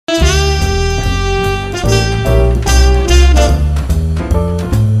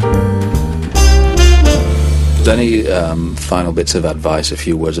Any final bits of advice, a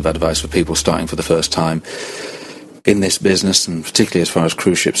few words of advice for people starting for the first time in this business, and particularly as far as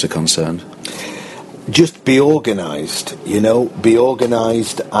cruise ships are concerned? Just be organised, be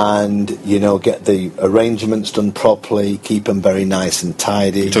organised and, get the arrangements done properly, keep them very nice and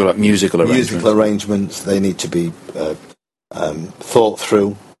tidy. You talk about musical arrangements. Musical arrangements, they need to be thought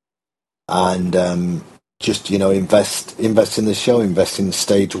through, and just, invest in the show, invest in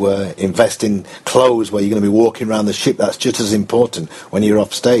stage wear, invest in clothes where you're going to be walking around the ship. That's just as important when you're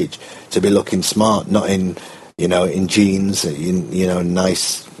off stage, to be looking smart, not in jeans,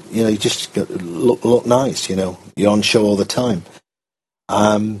 nice. You just look nice, You're on show all the time.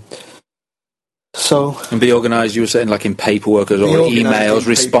 And be organised, you were saying, like in paperwork or emails,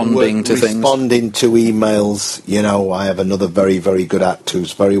 responding to things? Responding to emails. I have another very, very good actor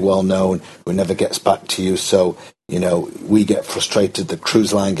who's very well known, who never gets back to you. So, we get frustrated, the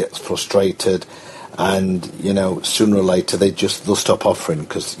cruise line gets frustrated, and, sooner or later they'll stop offering,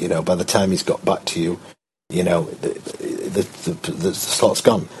 because, by the time he's got back to you, the slot's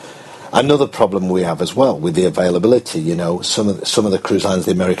gone. Another problem we have as well with the availability, some of the cruise lines,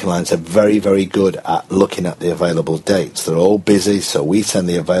 the American lines, are very, very good at looking at the available dates. They're all busy, so we send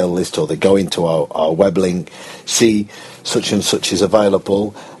the avail list, or they go into our web link, see such and such is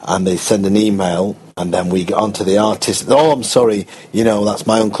available, and they send an email, and then we get onto the artist. Oh, I'm sorry, that's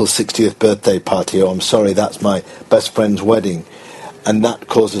my uncle's 60th birthday party. Oh, I'm sorry, that's my best friend's wedding. And that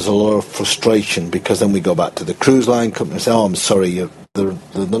causes a lot of frustration, because then we go back to the cruise line company and say, oh, I'm sorry, they're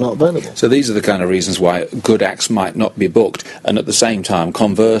not available. So these are the kind of reasons why good acts might not be booked, and at the same time,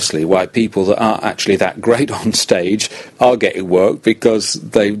 conversely, why people that aren't actually that great on stage are getting work, because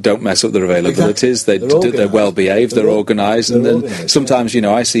they don't mess up their availabilities. Exactly. They're well behaved, they're organised, and then sometimes,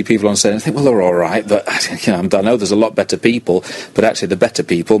 I see people on stage and I think, well, they're all right, but I know there's a lot better people, but actually the better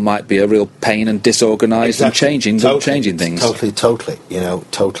people might be a real pain and disorganised and changing things.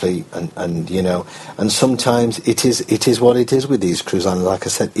 Totally, and sometimes it is what it is with these cruise lines. Like I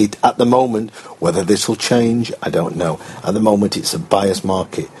said, at the moment, whether this will change, I don't know. At the moment, it's a buyer's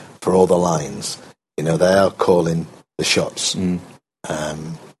market for all the lines. They are calling the shots,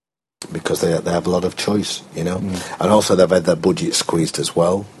 because they have a lot of choice, and also they've had their budget squeezed as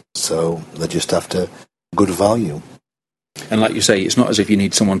well, so they're just after good value. And like you say, it's not as if you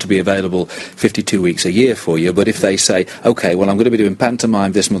need someone to be available 52 weeks a year for you, but if they say, okay, well, I'm going to be doing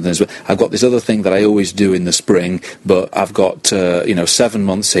pantomime this month, and I've got this other thing that I always do in the spring, but I've got, 7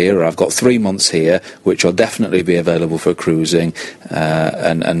 months here, or I've got 3 months here, which will definitely be available for cruising,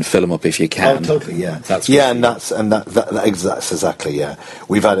 and fill them up if you can. Oh, totally, yeah. That's exactly, yeah.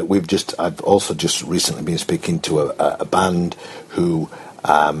 I've also just recently been speaking to a band who,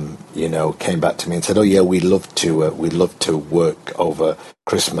 came back to me and said, "Oh yeah, we'd love to work over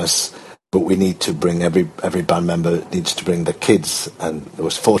Christmas, but we need to bring every band member needs to bring the kids." And there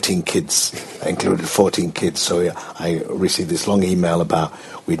was 14 kids, I included 14 kids. So I received this long email about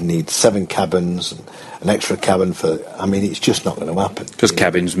we'd need 7 cabins, and an extra cabin for. I mean, it's just not going to happen, because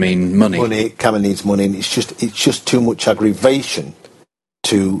cabins mean money. Cabin needs money, and it's just too much aggravation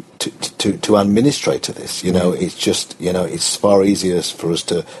to administrate to this. It's just, it's far easier for us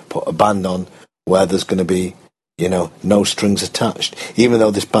to put a band on where there's going to be, no strings attached. Even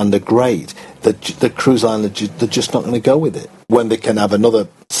though this band are great, the cruise line, they're just not going to go with it, when they can have another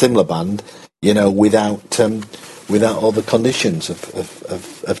similar band, without all the conditions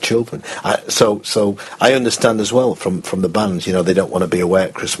of children. So I understand as well from the bands, they don't want to be away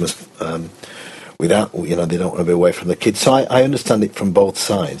at Christmas, they don't want to be away from the kids. So I understand it from both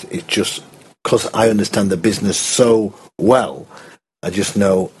sides. It's just because I understand the business so well, I just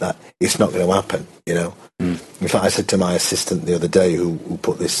know that it's not going to happen, In fact, I said to my assistant the other day, who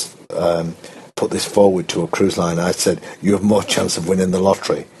put this forward to a cruise line, I said, "You have more chance of winning the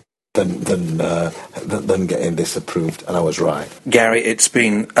lottery than getting this approved," and I was right. Gary, it's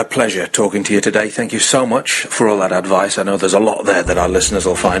been a pleasure talking to you today. Thank you so much for all that advice. I know there's a lot there that our listeners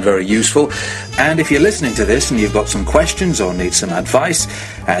will find very useful. And if you're listening to this and you've got some questions or need some advice,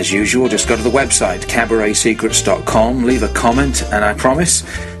 as usual, just go to the website cabaretsecrets.com, leave a comment, and I promise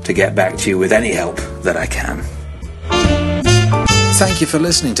to get back to you with any help that I can. Thank you for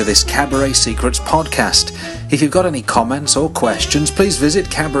listening to this Cabaret Secrets podcast. If you've got any comments or questions, please visit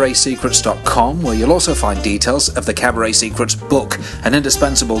cabaretsecrets.com, where you'll also find details of the Cabaret Secrets book, an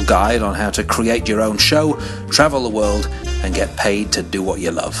indispensable guide on how to create your own show, travel the world, and get paid to do what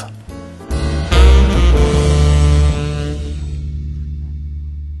you love.